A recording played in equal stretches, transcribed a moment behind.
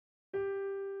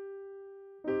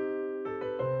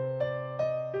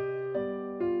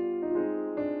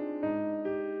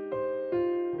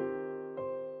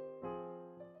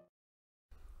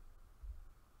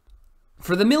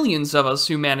For the millions of us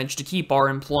who managed to keep our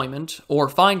employment, or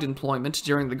find employment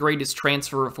during the greatest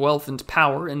transfer of wealth and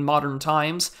power in modern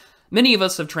times, many of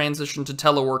us have transitioned to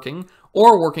teleworking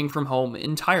or working from home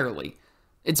entirely.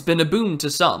 It's been a boon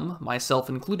to some, myself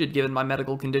included given my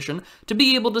medical condition, to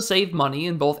be able to save money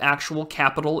in both actual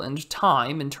capital and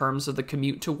time in terms of the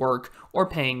commute to work or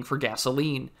paying for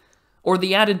gasoline. Or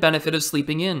the added benefit of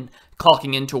sleeping in,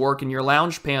 clocking into work in your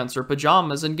lounge pants or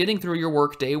pajamas and getting through your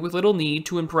workday with little need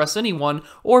to impress anyone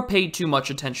or pay too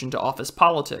much attention to office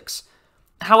politics.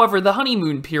 However, the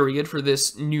honeymoon period for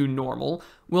this new normal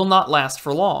will not last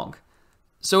for long.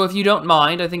 So if you don't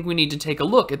mind, I think we need to take a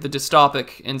look at the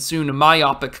dystopic and soon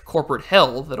myopic corporate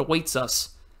hell that awaits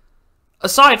us.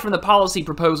 Aside from the policy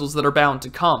proposals that are bound to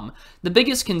come, the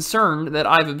biggest concern that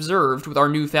I've observed with our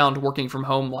newfound working from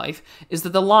home life is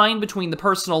that the line between the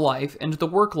personal life and the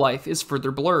work life is further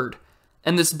blurred.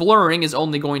 And this blurring is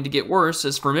only going to get worse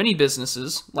as for many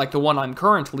businesses, like the one I'm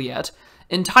currently at,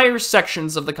 entire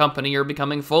sections of the company are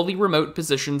becoming fully remote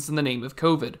positions in the name of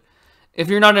COVID. If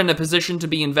you're not in a position to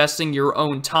be investing your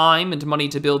own time and money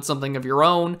to build something of your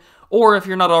own, or if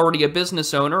you're not already a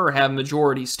business owner or have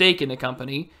majority stake in a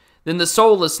company, then the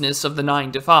soullessness of the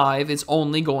 9 to 5 is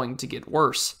only going to get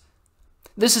worse.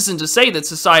 This isn't to say that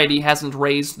society hasn't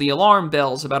raised the alarm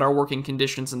bells about our working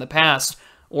conditions in the past,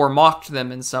 or mocked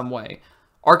them in some way.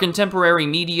 Our contemporary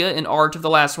media and art of the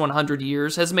last 100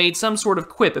 years has made some sort of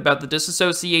quip about the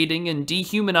disassociating and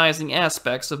dehumanizing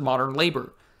aspects of modern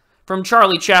labor. From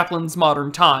Charlie Chaplin's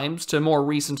Modern Times to more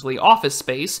recently Office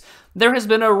Space, there has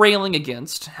been a railing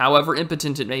against, however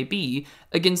impotent it may be,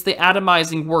 against the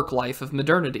atomizing work life of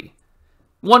modernity.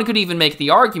 One could even make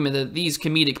the argument that these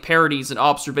comedic parodies and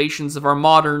observations of our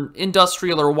modern,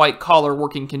 industrial or white-collar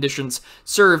working conditions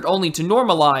served only to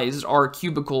normalize our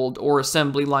cubicled or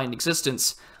assembly line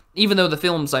existence, even though the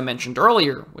films I mentioned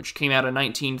earlier, which came out in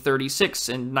 1936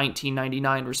 and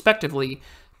 1999 respectively,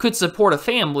 could support a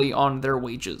family on their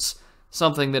wages,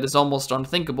 something that is almost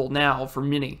unthinkable now for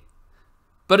many.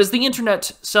 But as the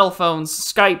internet, cell phones,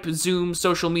 Skype, Zoom,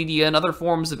 social media, and other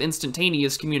forms of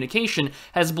instantaneous communication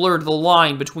has blurred the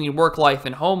line between work life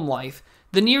and home life,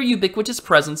 the near ubiquitous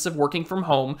presence of working from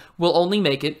home will only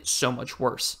make it so much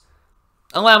worse.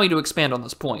 Allow me to expand on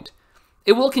this point.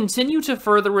 It will continue to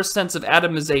further a sense of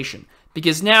atomization,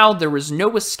 because now there is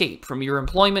no escape from your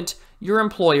employment, your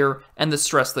employer, and the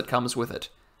stress that comes with it.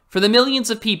 For the millions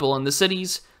of people in the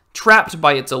cities, trapped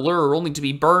by its allure only to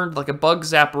be burned like a bug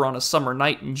zapper on a summer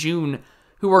night in June,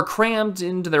 who are crammed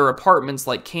into their apartments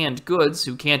like canned goods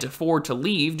who can't afford to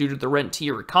leave due to the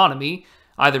rentier economy,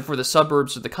 either for the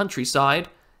suburbs or the countryside,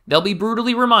 they'll be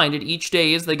brutally reminded each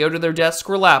day as they go to their desk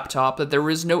or laptop that there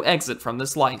is no exit from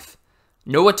this life.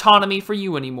 No autonomy for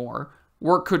you anymore.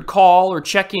 Work could call or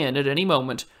check in at any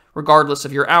moment, regardless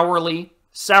if you're hourly,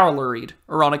 salaried,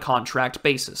 or on a contract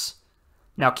basis.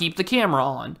 Now keep the camera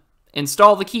on,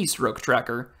 install the keystroke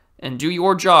tracker, and do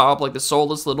your job like the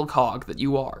soulless little cog that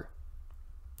you are.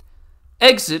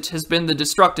 Exit has been the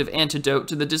destructive antidote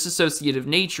to the disassociative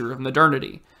nature of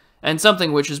modernity, and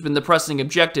something which has been the pressing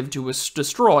objective to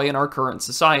destroy in our current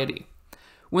society.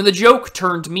 When the joke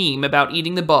turned meme about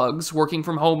eating the bugs, working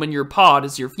from home in your pod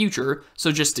is your future,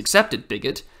 so just accept it,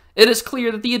 bigot, it is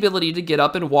clear that the ability to get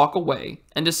up and walk away,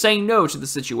 and to say no to the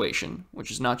situation, which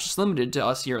is not just limited to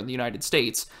us here in the United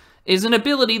States, is an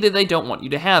ability that they don't want you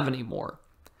to have anymore.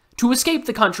 To escape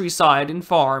the countryside and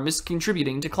farm is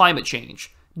contributing to climate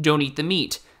change. Don't eat the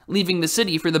meat. Leaving the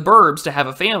city for the burbs to have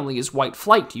a family is white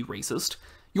flight, you racist.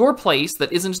 Your place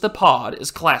that isn't the pod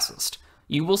is classist.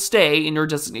 You will stay in your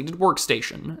designated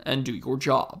workstation and do your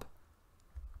job.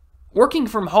 Working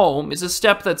from home is a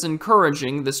step that's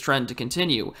encouraging this trend to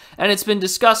continue, and it's been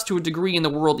discussed to a degree in the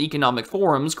World Economic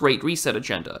Forum's Great Reset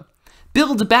agenda.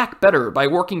 Build back better by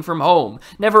working from home,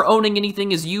 never owning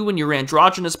anything as you and your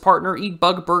androgynous partner eat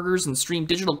bug burgers and stream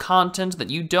digital content that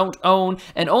you don't own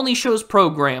and only shows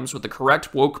programs with the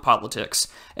correct woke politics.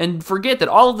 And forget that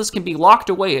all of this can be locked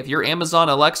away if your Amazon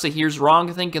Alexa hears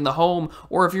wrongthink in the home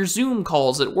or if your Zoom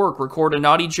calls at work record a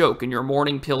naughty joke in your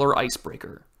morning pillar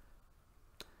icebreaker.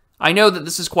 I know that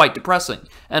this is quite depressing,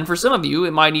 and for some of you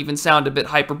it might even sound a bit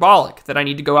hyperbolic that I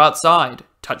need to go outside,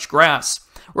 touch grass.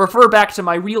 Refer back to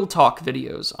my Real Talk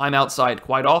videos. I'm outside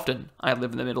quite often. I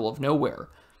live in the middle of nowhere.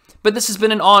 But this has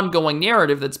been an ongoing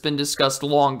narrative that's been discussed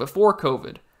long before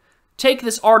COVID. Take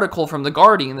this article from The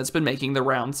Guardian that's been making the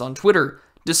rounds on Twitter,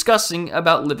 discussing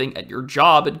about living at your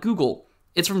job at Google.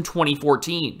 It's from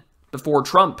 2014, before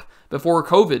Trump, before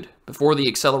COVID, before the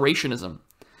accelerationism.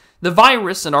 The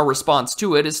virus and our response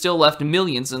to it has still left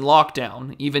millions in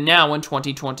lockdown, even now in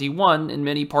 2021 in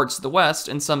many parts of the West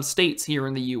and some states here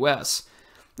in the US.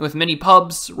 With many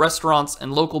pubs, restaurants,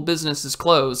 and local businesses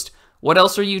closed, what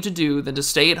else are you to do than to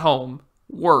stay at home,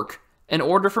 work, and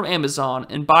order from Amazon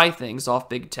and buy things off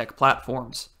big tech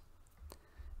platforms?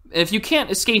 If you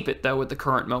can't escape it, though, at the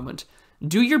current moment,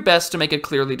 do your best to make a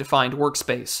clearly defined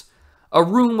workspace. A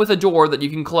room with a door that you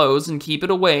can close and keep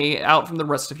it away out from the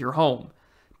rest of your home.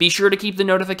 Be sure to keep the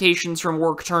notifications from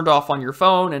work turned off on your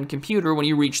phone and computer when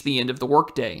you reach the end of the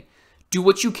workday. Do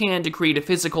what you can to create a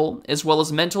physical as well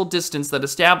as mental distance that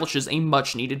establishes a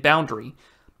much-needed boundary.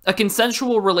 A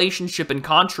consensual relationship and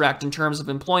contract in terms of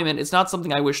employment is not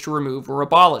something I wish to remove or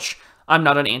abolish. I'm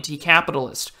not an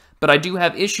anti-capitalist, but I do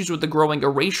have issues with the growing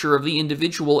erasure of the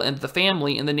individual and the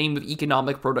family in the name of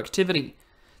economic productivity.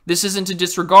 This isn't to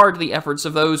disregard the efforts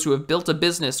of those who have built a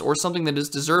business or something that is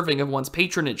deserving of one's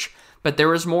patronage, but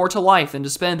there is more to life than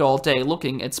to spend all day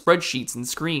looking at spreadsheets and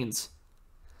screens.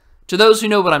 To those who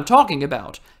know what I'm talking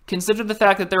about, consider the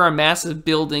fact that there are massive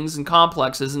buildings and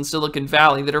complexes in Silicon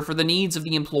Valley that are for the needs of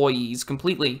the employees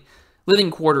completely.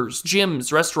 Living quarters,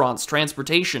 gyms, restaurants,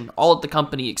 transportation, all at the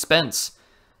company expense.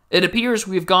 It appears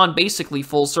we've gone basically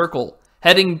full circle,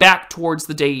 heading back towards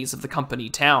the days of the company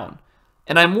town.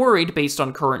 And I'm worried, based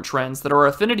on current trends, that our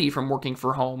affinity from working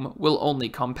from home will only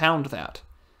compound that.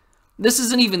 This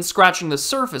isn't even scratching the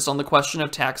surface on the question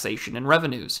of taxation and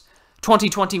revenues.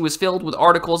 2020 was filled with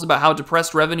articles about how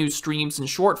depressed revenue streams and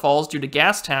shortfalls due to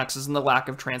gas taxes and the lack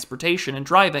of transportation and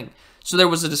driving, so there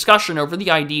was a discussion over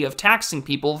the idea of taxing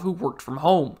people who worked from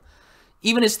home.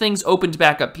 Even as things opened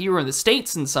back up here in the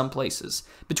States in some places,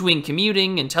 between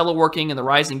commuting and teleworking and the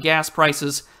rising gas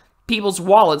prices, people's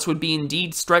wallets would be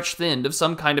indeed stretched thin if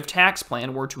some kind of tax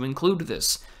plan were to include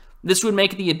this. This would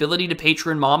make the ability to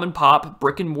patron mom-and-pop,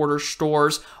 brick-and-mortar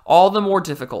stores all the more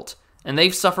difficult, and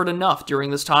they've suffered enough during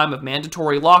this time of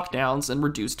mandatory lockdowns and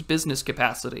reduced business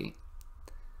capacity.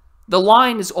 The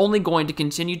line is only going to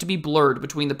continue to be blurred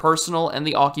between the personal and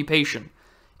the occupation.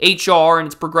 HR and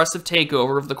its progressive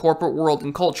takeover of the corporate world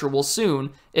and culture will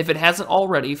soon, if it hasn't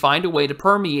already, find a way to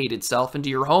permeate itself into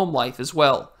your home life as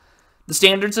well. The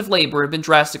standards of labor have been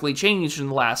drastically changed in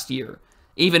the last year.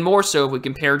 Even more so if we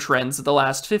compare trends of the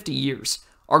last 50 years.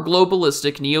 Our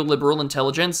globalistic neoliberal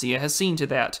intelligentsia has seen to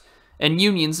that, and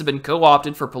unions have been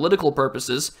co-opted for political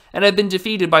purposes and have been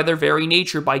defeated by their very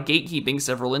nature by gatekeeping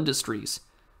several industries.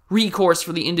 Recourse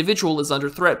for the individual is under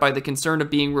threat by the concern of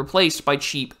being replaced by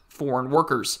cheap, foreign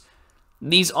workers.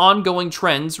 These ongoing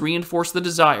trends reinforce the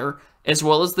desire, as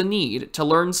well as the need, to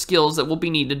learn skills that will be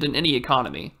needed in any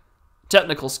economy.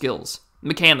 Technical skills,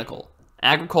 mechanical,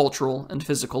 agricultural, and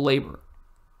physical labor.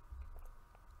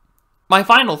 My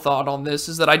final thought on this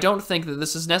is that I don't think that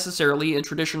this is necessarily a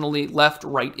traditionally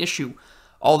left-right issue,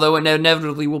 although it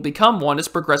inevitably will become one as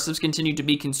progressives continue to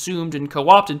be consumed and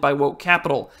co-opted by woke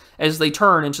capital, as they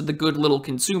turn into the good little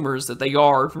consumers that they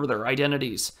are for their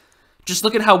identities. Just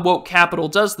look at how woke capital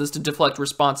does this to deflect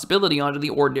responsibility onto the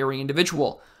ordinary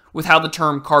individual, with how the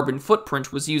term carbon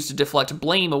footprint was used to deflect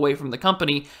blame away from the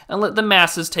company and let the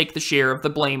masses take the share of the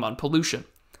blame on pollution.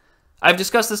 I've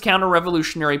discussed this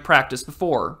counter-revolutionary practice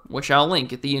before, which I'll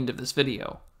link at the end of this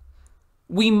video.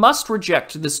 We must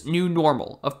reject this new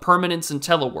normal of permanence and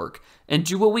telework and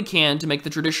do what we can to make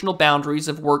the traditional boundaries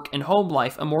of work and home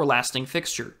life a more lasting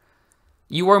fixture.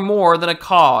 You are more than a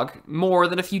cog, more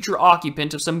than a future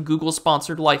occupant of some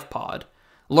Google-sponsored life pod.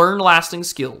 Learn lasting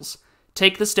skills.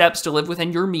 Take the steps to live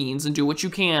within your means and do what you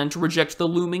can to reject the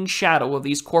looming shadow of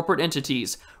these corporate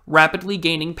entities, rapidly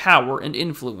gaining power and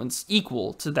influence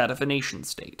equal to that of a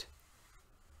nation-state.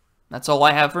 That's all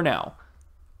I have for now.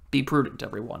 Be prudent,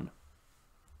 everyone.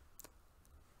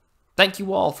 Thank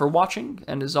you all for watching,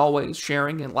 and as always,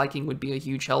 sharing and liking would be a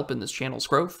huge help in this channel's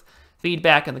growth.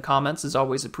 Feedback in the comments is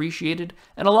always appreciated,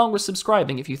 and along with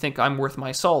subscribing if you think I'm worth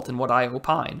my salt in what I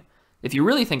opine. If you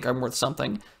really think I'm worth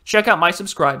something, check out my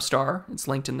subscribe star, it's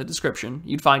linked in the description.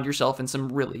 You'd find yourself in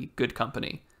some really good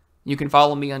company. You can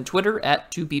follow me on Twitter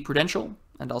at 2bprudential,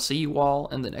 and I'll see you all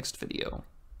in the next video.